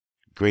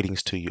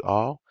Greetings to you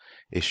all.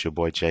 It's your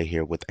boy Jay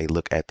here with a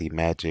look at the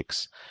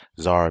Magic's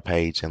Xara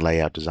Page and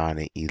Layout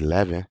Designer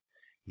 11.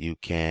 You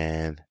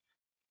can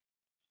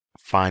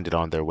find it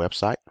on their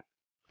website,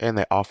 and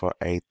they offer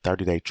a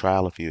 30-day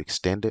trial if you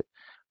extend it.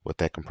 What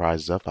that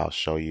comprises of, I'll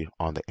show you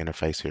on the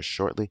interface here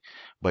shortly.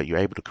 But you're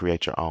able to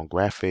create your own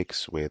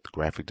graphics with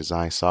graphic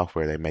design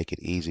software. They make it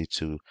easy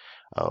to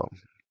um,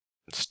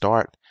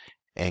 start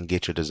and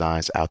get your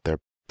designs out there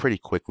pretty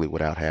quickly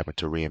without having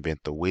to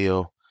reinvent the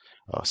wheel.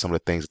 Some of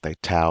the things that they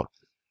tout,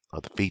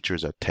 the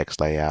features are text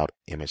layout,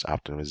 image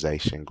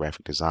optimization,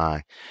 graphic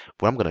design.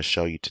 What I'm going to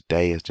show you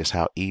today is just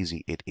how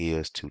easy it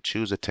is to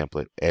choose a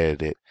template,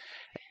 edit it,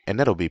 and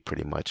that'll be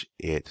pretty much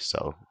it.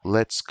 So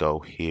let's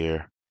go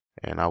here.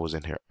 And I was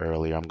in here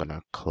earlier. I'm going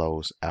to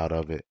close out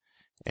of it,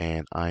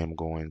 and I am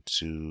going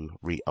to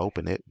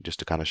reopen it just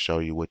to kind of show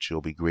you what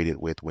you'll be greeted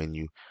with when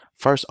you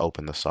first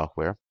open the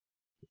software,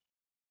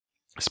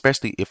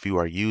 especially if you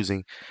are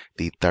using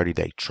the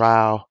 30-day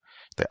trial.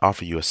 They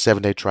offer you a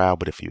 7-day trial,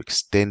 but if you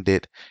extend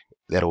it,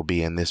 that'll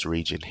be in this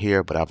region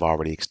here, but I've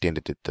already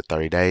extended it to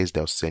 30 days.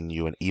 They'll send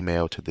you an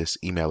email to this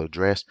email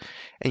address,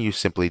 and you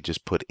simply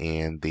just put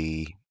in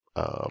the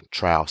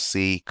trial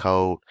C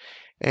code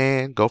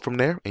and go from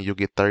there, and you'll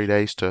get 30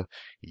 days to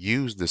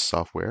use this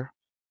software.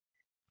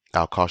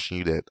 I'll caution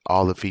you that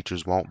all the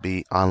features won't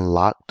be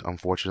unlocked,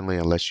 unfortunately,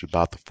 unless you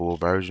bought the full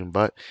version,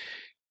 but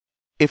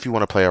if you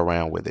want to play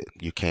around with it,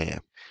 you can.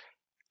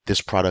 This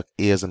product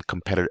is a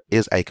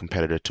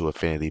competitor to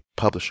Affinity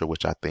Publisher,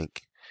 which I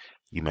think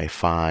you may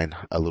find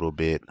a little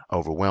bit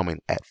overwhelming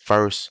at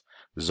first.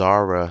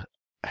 Xara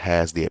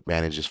has the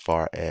advantage as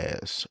far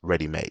as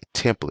ready-made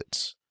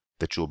templates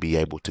that you'll be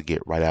able to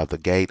get right out of the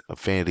gate.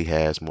 Affinity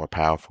has more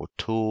powerful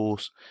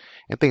tools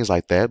and things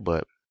like that,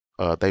 but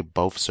they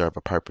both serve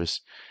a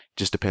purpose.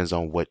 Just depends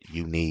on what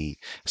you need.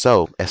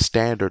 So, as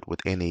standard with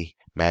any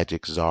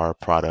Magic Xara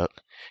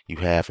product, you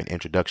have an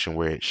introduction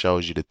where it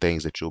shows you the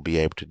things that you'll be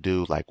able to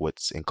do, like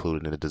what's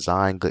included in the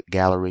design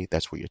gallery.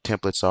 That's where your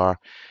templates are.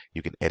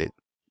 You can edit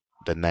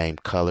the name,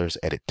 colors,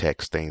 edit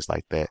text, things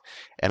like that.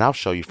 And I'll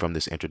show you from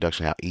this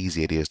introduction how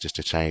easy it is just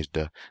to change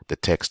the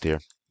text here.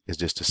 It's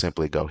just to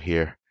simply go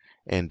here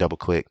and double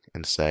click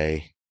and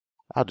say,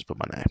 I'll just put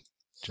my name,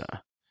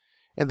 John.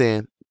 And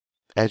then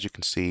as you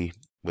can see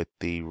with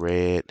the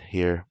red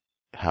here,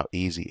 how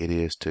easy it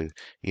is to,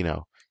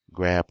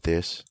 grab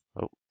this.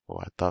 Oh,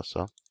 I thought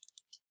so.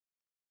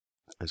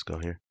 Let's go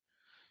here.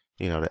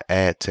 To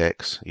add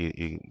text,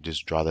 you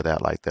just draw that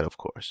out like that, of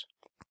course.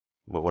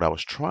 But what I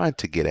was trying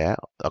to get at,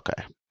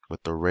 okay,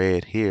 with the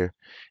red here,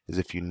 is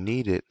if you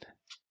needed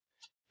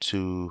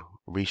to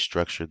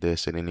restructure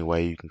this in any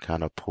way, you can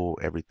kind of pull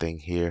everything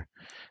here.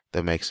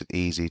 That makes it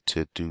easy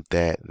to do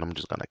that. And I'm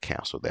just going to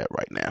cancel that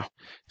right now.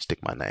 Stick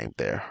my name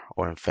there.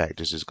 Or in fact,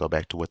 just go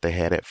back to what they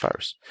had at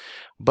first.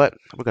 But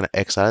we're going to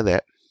X out of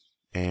that.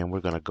 And we're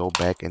going to go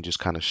back and just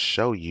kind of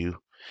show you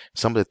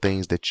some of the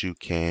things that you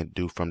can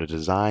do from the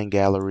design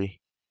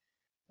gallery.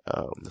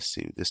 Let's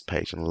see this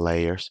page and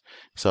layers.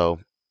 So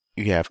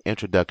you have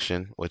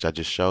introduction, which I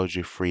just showed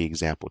you, free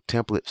example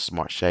template,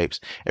 smart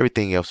shapes.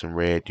 Everything else in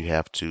red, you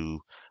have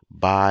to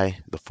buy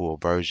the full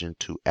version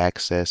to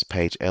access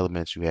page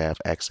elements. You have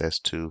access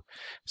to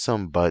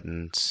some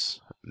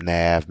buttons,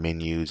 nav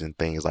menus, and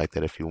things like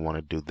that. If you want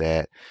to do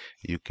that,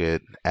 you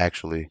could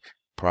actually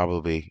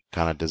probably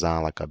kind of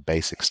design like a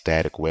basic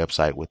static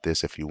website with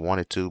this if you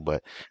wanted to,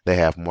 but they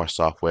have more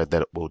software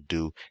that will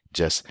do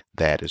just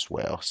that as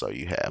well. So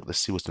you have, let's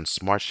see what's in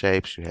smart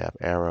shapes. You have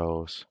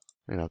arrows,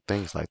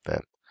 things like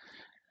that.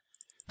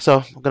 So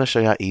I'm going to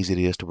show you how easy it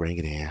is to bring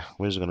it in.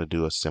 We're just going to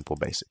do a simple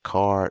basic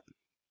card.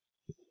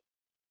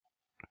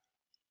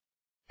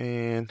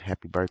 And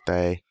happy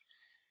birthday.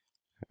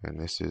 And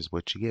this is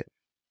what you get.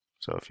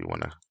 So if you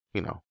want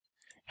to,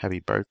 happy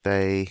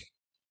birthday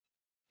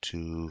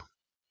to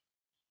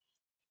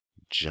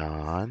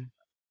John.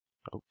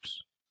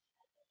 Oops.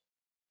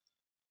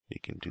 You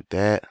can do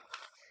that.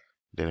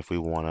 Then if we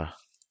want to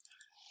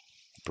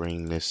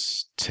bring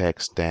this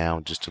text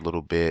down just a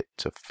little bit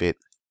to fit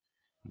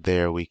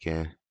there, we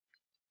can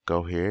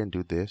go here and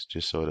do this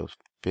just so it'll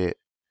fit,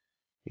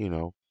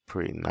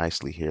 pretty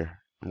nicely here.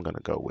 I'm going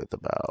to go with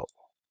about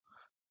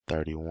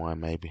 31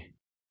 maybe.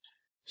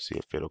 See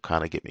if it'll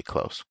kind of get me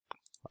close.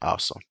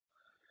 Awesome.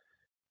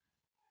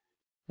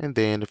 And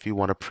then if you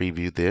want to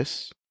preview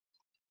this,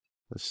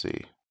 let's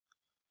see.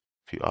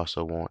 If you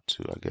also want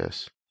to, I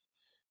guess,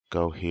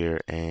 go here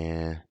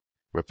and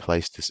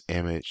replace this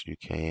image, you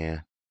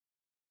can.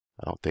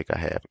 I don't think I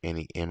have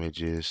any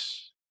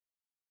images.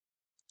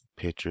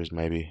 Pictures,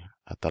 maybe.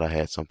 I thought I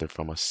had something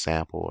from a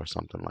sample or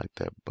something like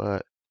that,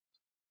 but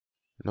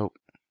nope,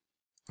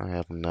 I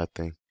have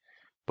nothing.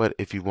 But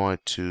if you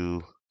want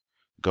to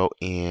go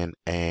in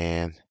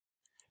and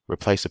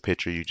replace a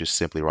picture, you just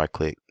simply right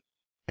click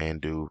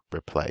and do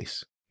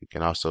replace. You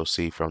can also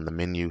see from the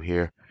menu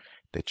here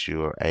that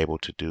you are able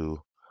to do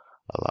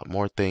a lot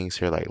more things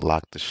here, like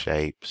lock the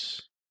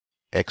shapes,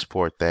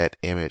 export that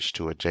image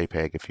to a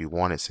JPEG if you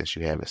want it, since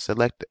you have it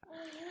selected.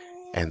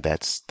 And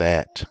that's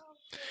that.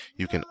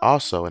 You can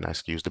also, and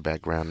excuse the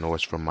background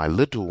noise from my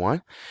little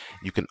one,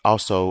 you can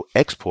also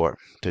export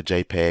to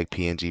JPEG,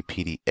 PNG,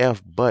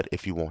 PDF, but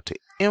if you want to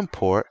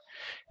import,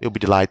 you'll be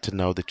delighted to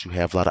know that you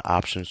have a lot of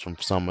options from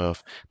some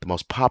of the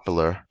most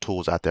popular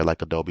tools out there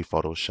like Adobe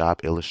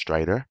Photoshop,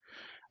 Illustrator.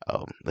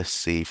 Let's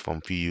see,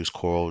 from if you use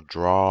Corel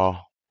Draw,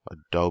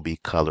 Adobe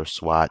Color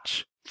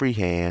Swatch,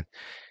 Freehand,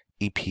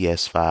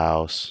 EPS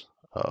files.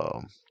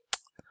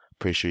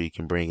 Pretty sure you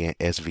can bring in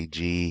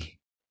SVG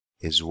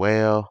as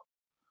well,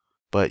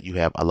 but you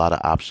have a lot of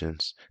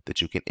options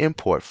that you can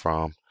import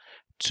from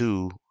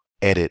to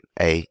edit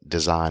a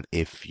design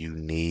if you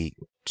need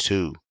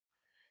to.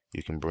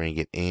 You can bring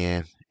it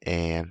and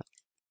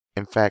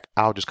in fact,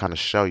 I'll just kind of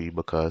show you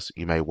because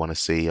you may want to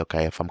see,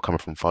 okay, if I'm coming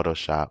from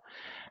Photoshop,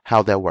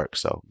 how that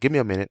works. So give me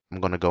a minute.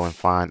 I'm going to go and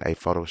find a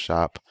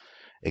Photoshop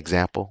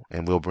example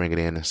and we'll bring it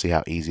in and see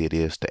how easy it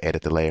is to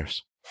edit the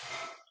layers.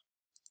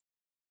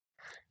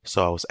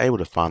 So I was able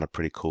to find a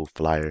pretty cool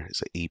flyer.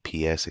 It's an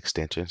EPS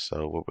extension.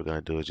 So what we're going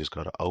to do is just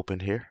go to open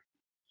here.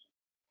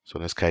 So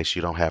in this case,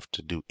 you don't have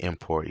to do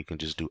import. You can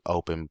just do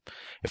open.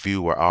 If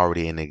you were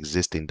already in an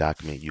existing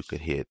document, you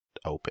could hit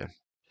open.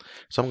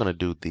 So I'm going to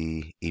do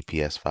the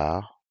EPS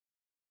file.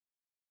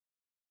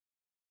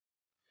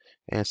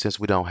 And since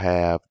we don't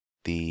have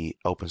the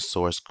open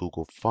source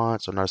Google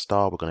fonts on our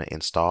install, we're going to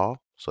install.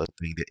 So I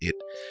think that it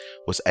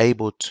was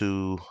able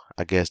to,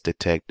 I guess,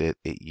 detect that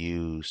it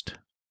used,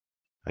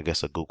 I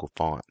guess, a Google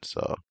font.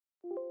 So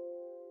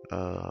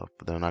but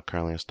they're not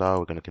currently installed.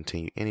 We're going to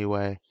continue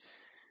anyway.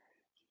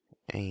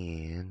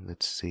 And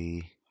let's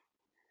see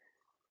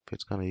if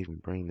it's going to even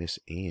bring this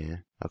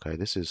in. Okay,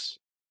 this is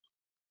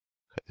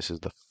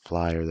the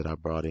flyer that I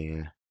brought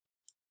in.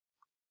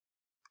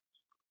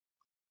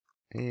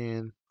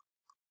 And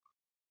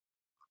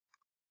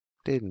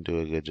didn't do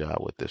a good job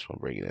with this one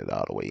bringing it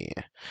all the way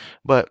in.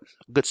 But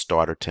good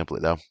starter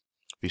template though.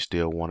 If you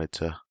still wanted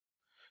to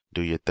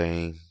do your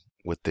thing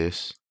with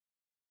this.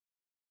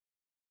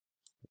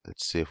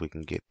 Let's see if we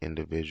can get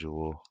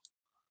individual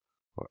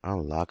or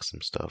unlock some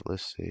stuff.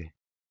 Let's see.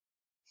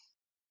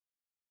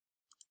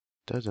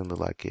 Doesn't look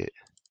like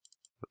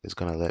it's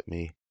gonna let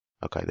me.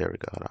 Okay, there we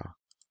go. Hold on.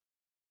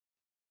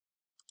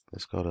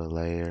 Let's go to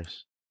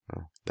layers.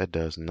 Oh, that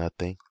does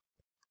nothing.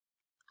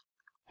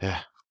 Yeah,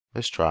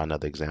 let's try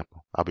another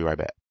example. I'll be right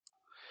back.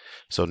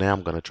 So now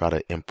I'm gonna try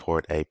to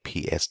import a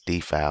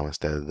PSD file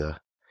instead of the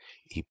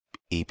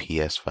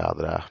EPS file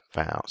that I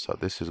found. So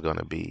this is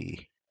gonna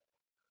be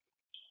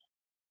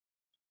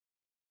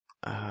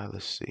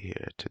let's see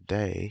here.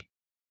 Today,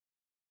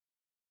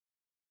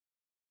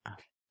 I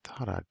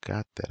thought I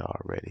got that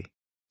already.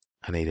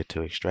 I needed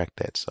to extract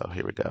that, so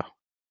here we go.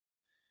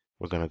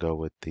 We're gonna go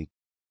with the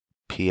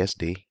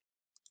PSD.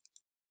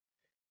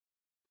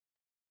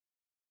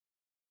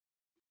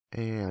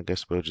 And I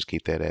guess we'll just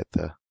keep that at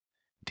the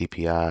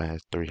DPI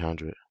at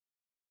 300.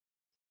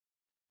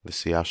 Let's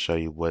see, I'll show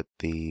you what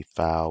the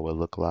file will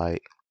look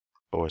like,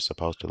 or it's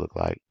supposed to look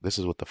like. This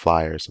is what the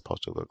flyer is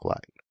supposed to look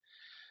like.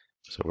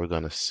 So we're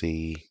gonna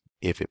see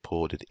if it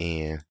pulled it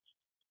in.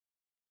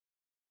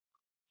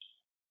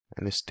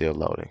 And it's still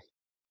loading.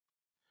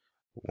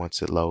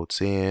 Once it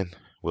loads in,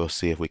 we'll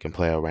see if we can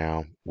play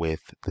around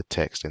with the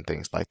text and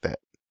things like that.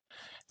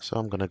 So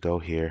I'm gonna go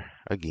here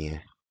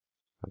again.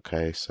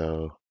 Okay,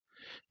 so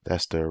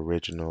that's the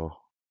original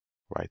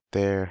right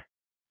there.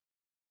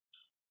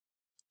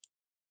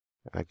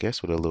 I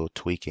guess with a little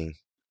tweaking,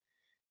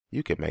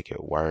 you could make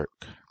it work.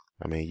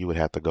 I mean, you would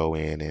have to go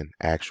in and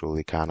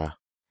actually kind of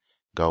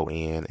go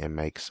in and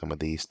make some of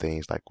these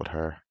things like with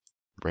her,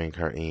 bring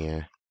her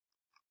in.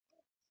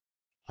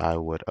 I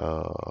would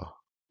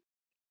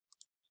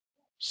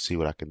see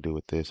what I can do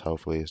with this.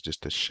 Hopefully it's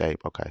just a shape.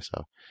 Okay,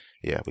 so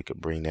yeah, we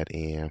could bring that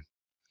in.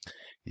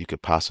 You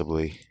could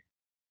possibly,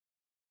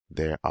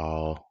 they're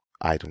all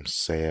items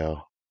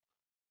sale.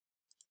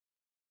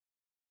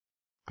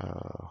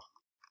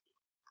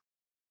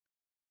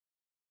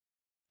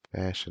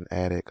 Fashion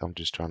Addict. I'm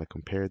just trying to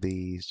compare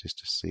these just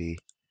to see.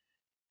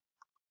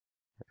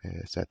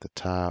 It's at the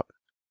top.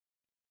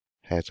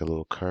 Has a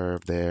little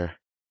curve there.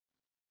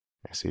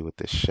 And see with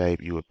this shape,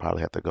 you would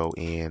probably have to go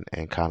in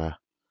and kind of,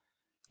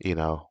 you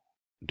know,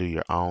 do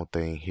your own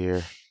thing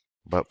here.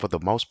 But for the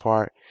most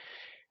part,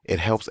 it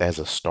helps as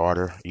a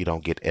starter. You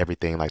don't get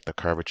everything like the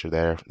curvature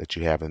there that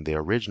you have in the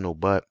original,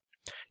 but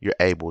you're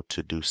able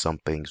to do some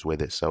things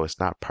with it. So it's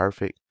not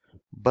perfect,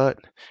 but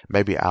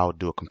maybe I'll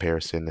do a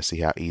comparison to see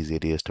how easy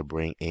it is to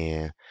bring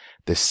in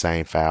this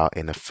same file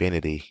in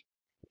Affinity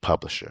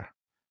Publisher.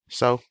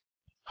 So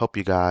hope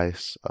you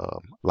guys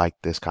like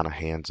this kind of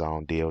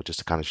hands-on deal just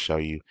to kind of show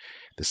you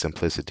the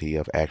simplicity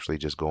of actually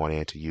just going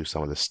in to use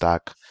some of the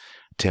stock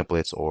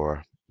templates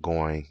or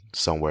going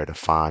somewhere to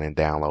find and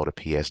download a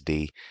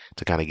PSD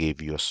to kind of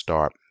give you a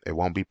start. It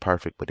won't be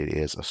perfect, but it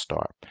is a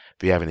start.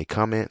 If you have any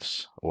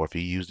comments or if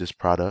you use this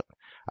product,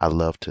 I'd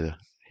love to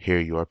hear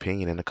your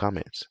opinion in the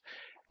comments.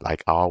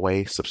 Like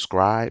always,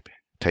 subscribe.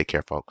 Take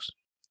care, folks.